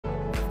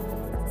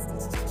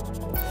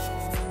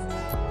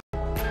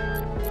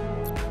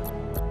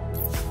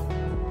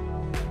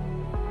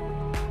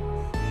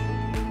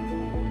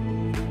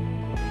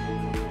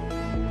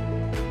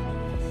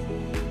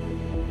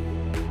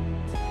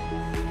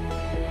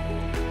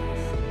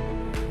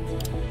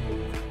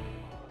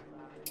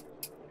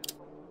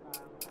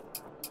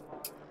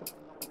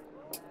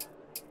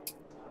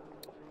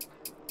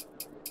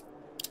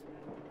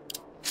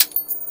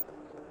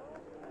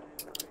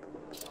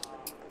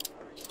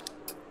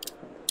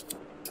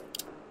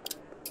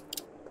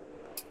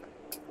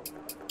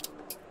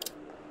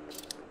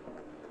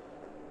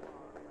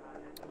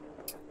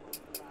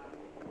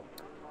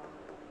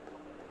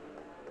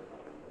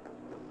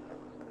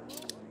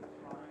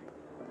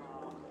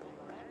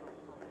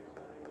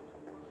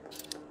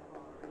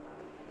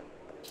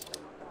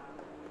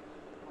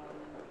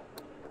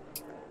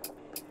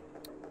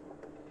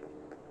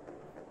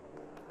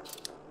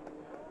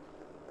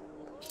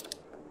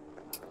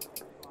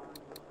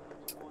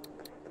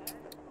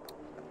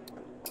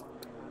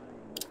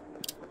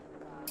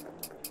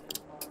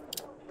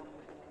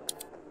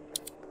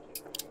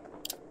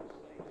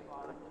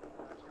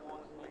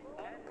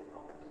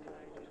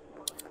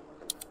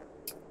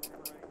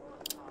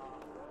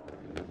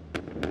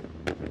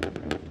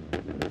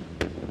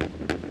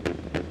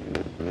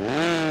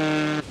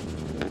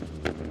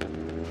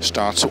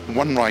Starts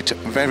 1 right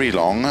very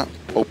long,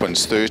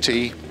 opens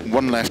 30,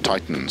 1 left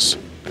tightens.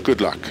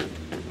 Good luck.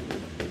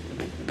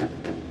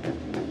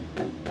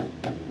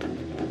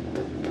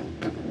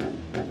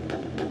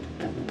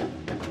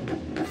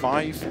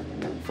 Five,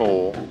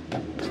 4,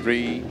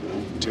 3,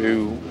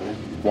 2,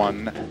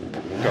 1,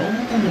 go.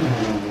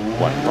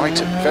 1 right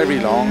very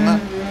long,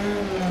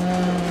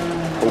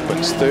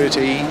 opens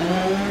 30,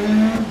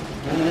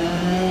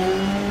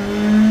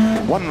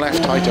 1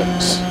 left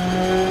tightens.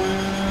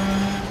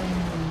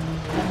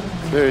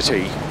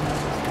 30,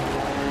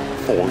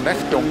 4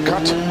 left, don't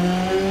cut,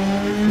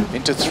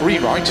 into 3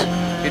 right,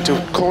 into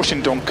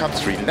caution, don't cut,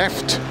 3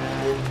 left,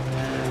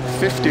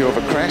 50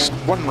 over crest,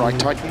 1 right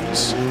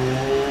tightens,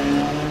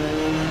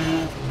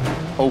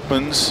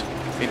 opens,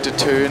 into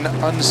turn,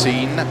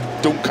 unseen,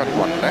 don't cut,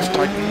 1 left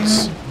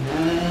tightens,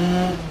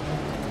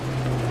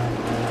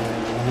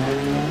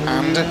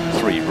 and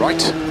 3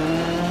 right,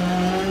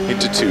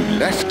 into 2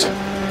 left,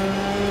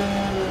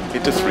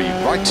 into 3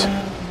 right,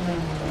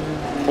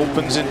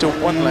 opens into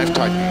 1 left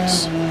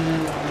tightens,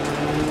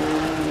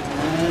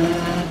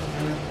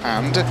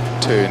 and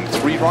turn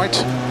 3 right,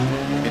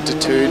 into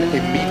turn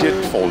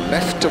immediate 4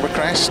 left over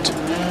crest,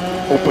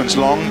 opens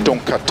long,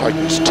 don't cut,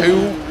 tightens 2,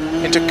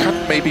 into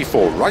cut maybe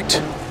 4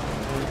 right,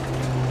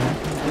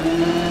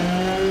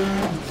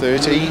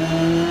 30,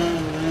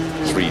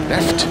 3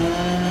 left,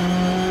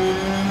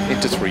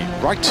 into 3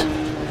 right,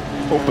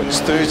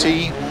 opens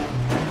 30,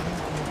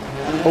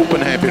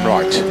 open hairpin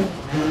right,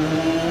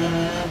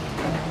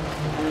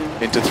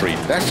 into 3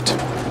 left,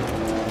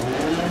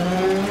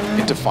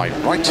 into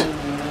 5 right,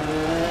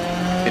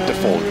 into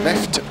 4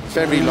 left,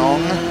 very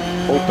long,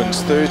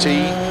 opens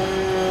 30,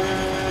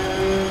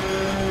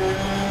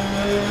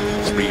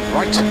 3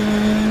 right,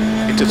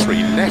 into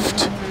 3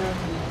 left,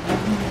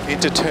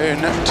 into turn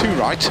 2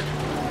 right,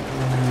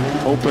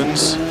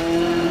 opens,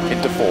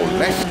 into 4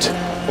 left,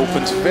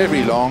 opens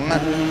very long,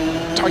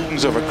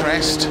 tightens over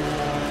crest,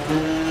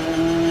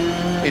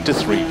 into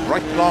 3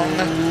 right long,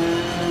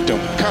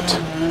 don't cut,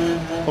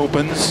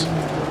 opens,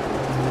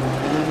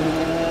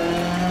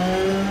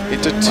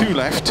 into 2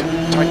 left,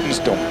 tightens,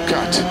 don't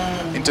cut,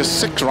 into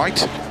 6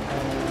 right,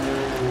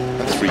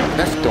 and 3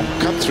 left, don't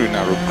cut through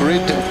narrow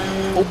grid,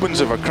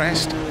 opens over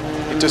crest,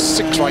 into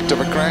 6 right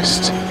over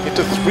crest,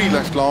 into 3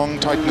 left long,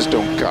 tightens,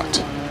 don't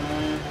cut,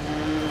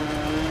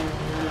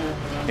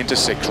 into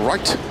 6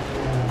 right,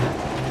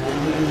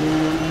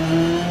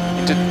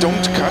 into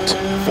don't cut,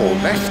 4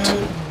 left,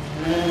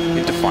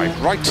 into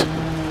 5 right,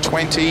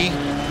 20,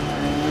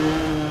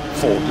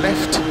 4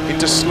 left,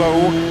 into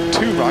slow,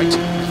 2 right,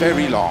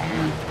 very long,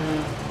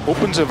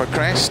 opens over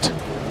crest,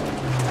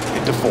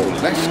 into 4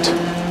 left,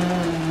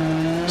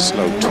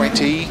 slow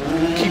 20,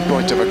 keep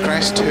right over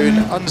crest, turn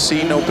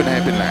unseen, open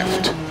hairpin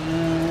left.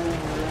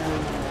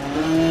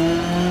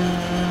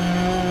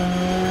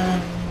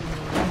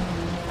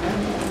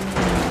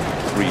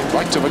 3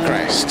 right over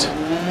crest,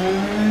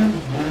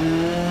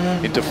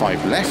 into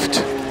 5 left,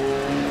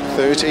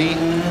 30,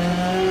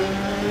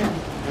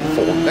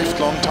 4 left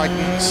long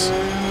tightens,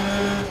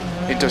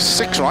 into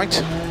 6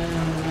 right,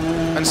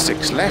 and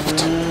 6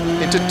 left,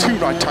 into 2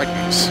 right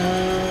tightens,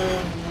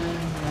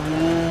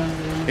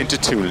 into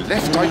 2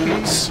 left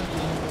tightens,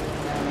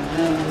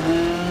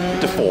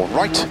 into 4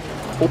 right,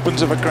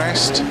 opens over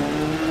crest,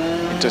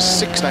 into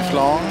 6 left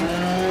long,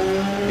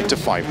 into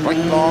 5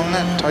 right long,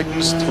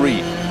 tightens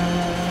 3,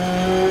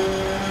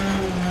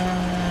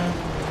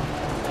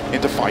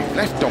 into 5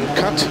 left, don't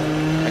cut,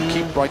 and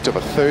keep right over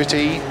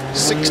 30,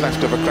 6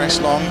 left over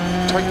crest long,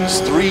 tightens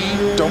 3,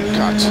 don't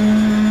cut,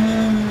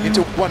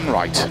 into 1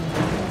 right,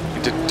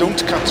 into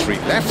don't cut 3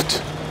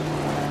 left,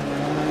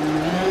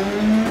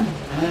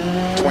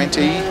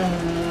 20,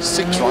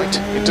 6 right,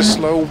 into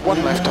slow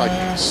 1 left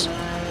tightens,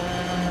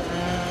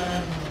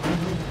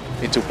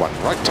 into 1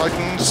 right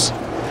tightens,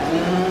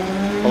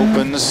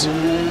 opens,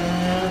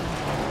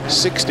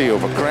 60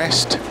 over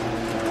crest,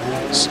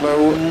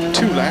 slow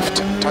 2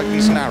 left,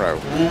 tightens narrow,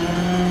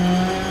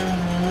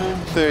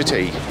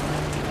 30,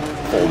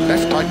 4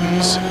 left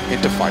tightens,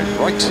 into 5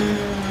 right,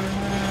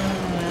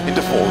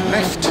 into 4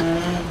 left,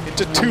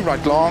 into 2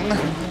 right long,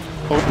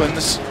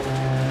 opens,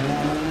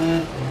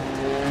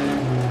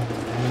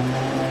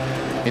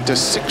 into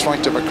 6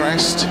 right over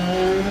crest,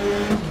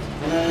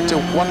 into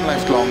 1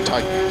 left long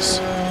tightens,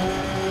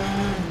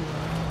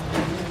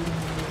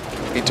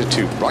 into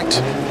 2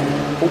 right,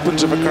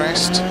 opens over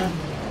crest,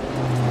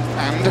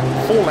 and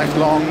 4 left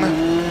long,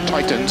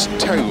 tightens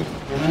 2,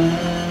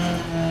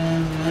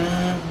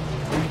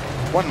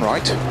 1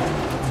 right,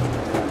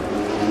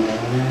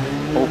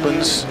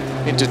 opens,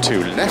 into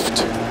 2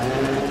 left,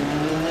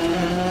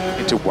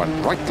 into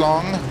 1 right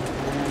long,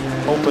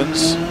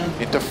 opens,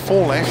 into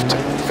 4 left,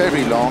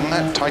 very long,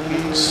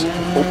 tightens,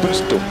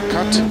 opens, don't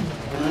cut,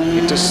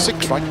 into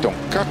 6 right,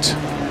 don't cut,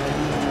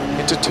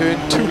 into turn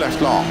 2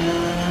 left long,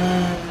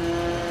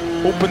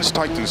 opens,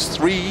 tightens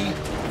 3,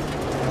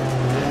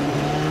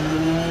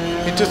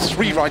 into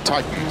 3 right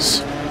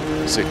tightens,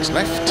 6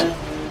 left,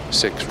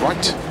 6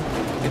 right,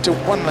 into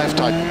 1 left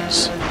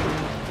tightens,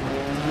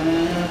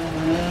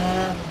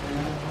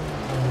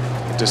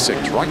 into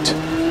 6 right,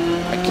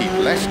 and keep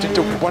left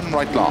into 1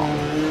 right long.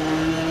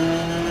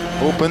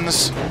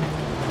 Opens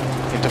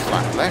into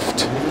flat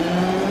left,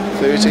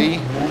 30,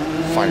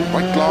 5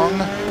 right long,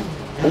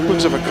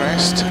 opens over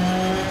crest,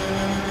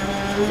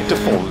 into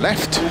 4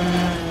 left,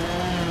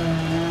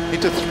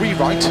 into 3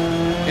 right,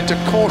 into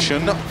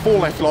caution, 4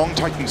 left long,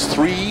 tightens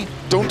 3,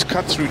 don't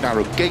cut through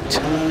narrow gate,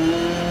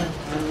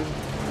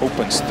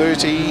 opens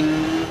 30,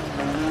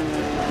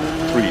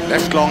 3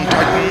 left long,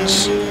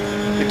 tightens,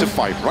 into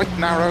 5 right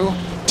narrow,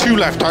 2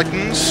 left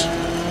tightens,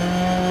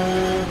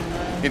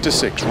 into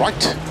 6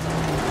 right,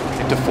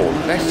 into 4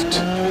 left,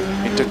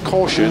 into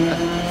caution,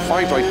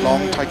 5 right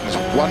long, tightens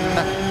 1,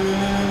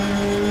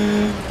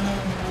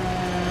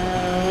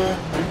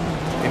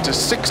 into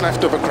 6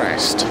 left over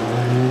crest,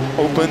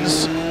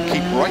 opens,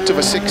 keep right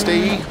over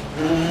 60,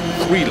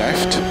 3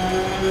 left,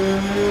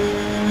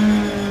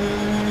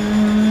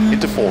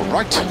 into 4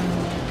 right,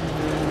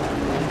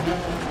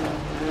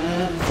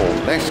 4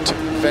 left,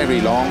 very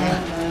long,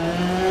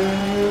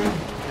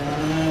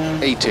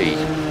 80,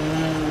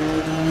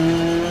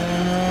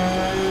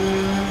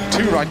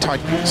 2 right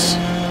tightens,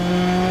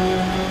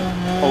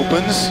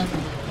 opens,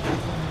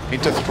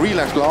 into 3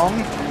 left long,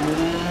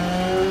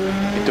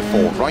 into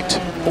 4 right,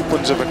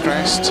 opens over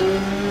crest,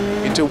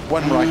 into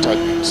 1 right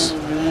tightens,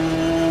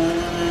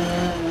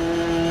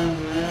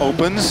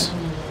 opens,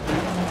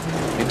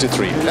 into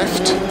 3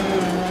 left,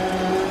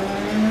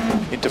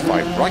 into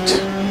 5 right,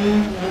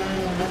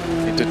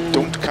 into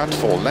don't cut,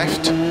 4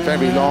 left,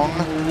 very long,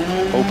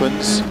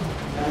 opens,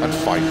 and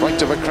 5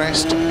 right over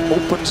crest,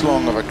 opens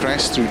long over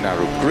crest through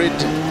narrow grid,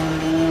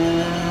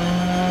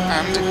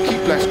 and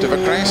keep left over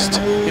crest,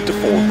 into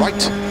 4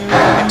 right,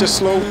 into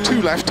slow,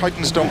 2 left,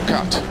 tightens, don't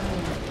cut,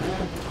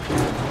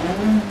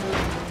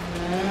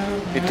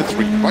 into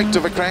 3 right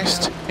over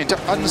crest, into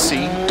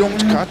unseen,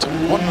 don't cut,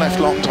 1 left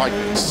long,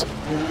 tightens,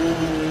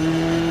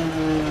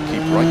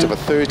 keep right over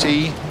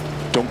 30,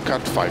 don't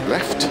cut, 5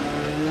 left,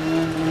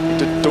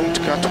 into don't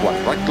cut,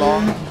 1 right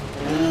long,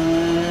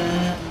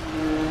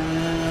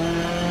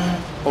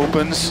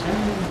 opens,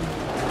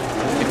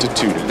 into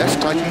 2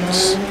 left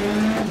tightens,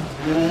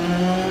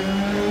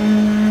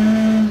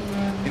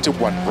 into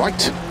 1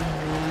 right,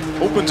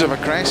 opens over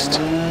crest,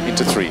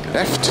 into 3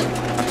 left,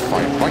 and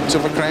 5 right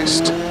over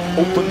crest,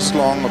 opens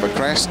long over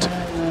crest,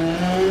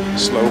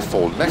 slow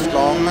 4 left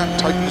long,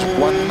 tightens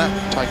 1,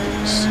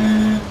 tightens,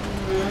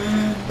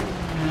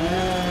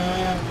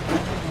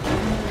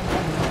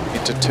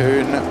 into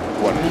turn,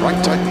 1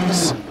 right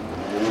tightens,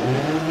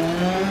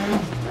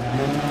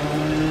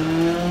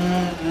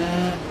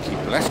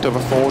 keep left over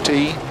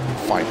 40,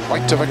 5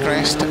 right over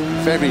crest,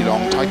 very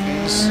long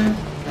tightens,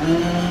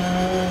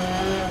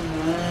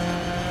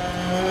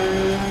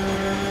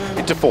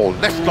 into 4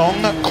 left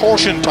long,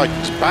 caution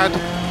tightens bad,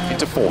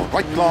 into 4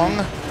 right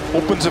long,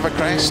 opens over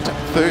crest,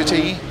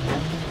 30,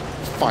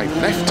 5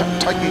 left,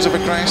 tightens over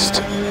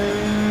crest,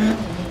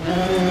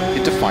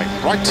 into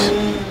 5 right,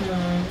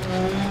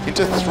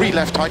 into 3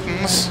 left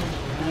tightens,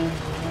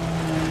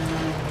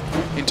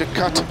 into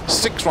cut,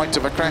 6 right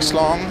over crest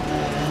long,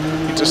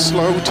 into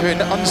slow,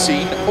 turn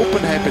unseen,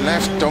 open hairpin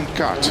left, don't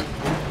cut,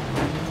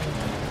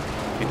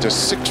 into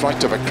 6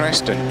 right over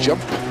crest and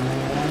jump,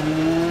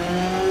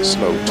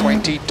 slow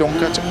 20, don't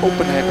cut,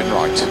 open hairpin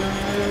right,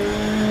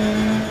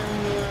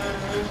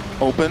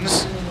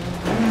 opens,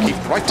 keep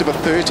right over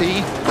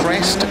 30,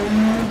 crest,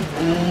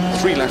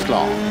 3 left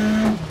long,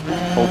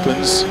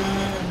 opens,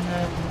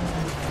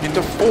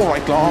 into 4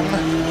 right long,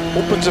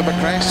 opens over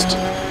crest,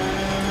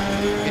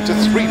 into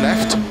 3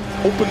 left,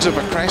 opens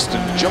over crest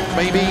and jump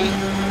maybe,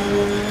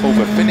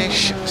 over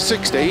finish,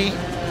 60,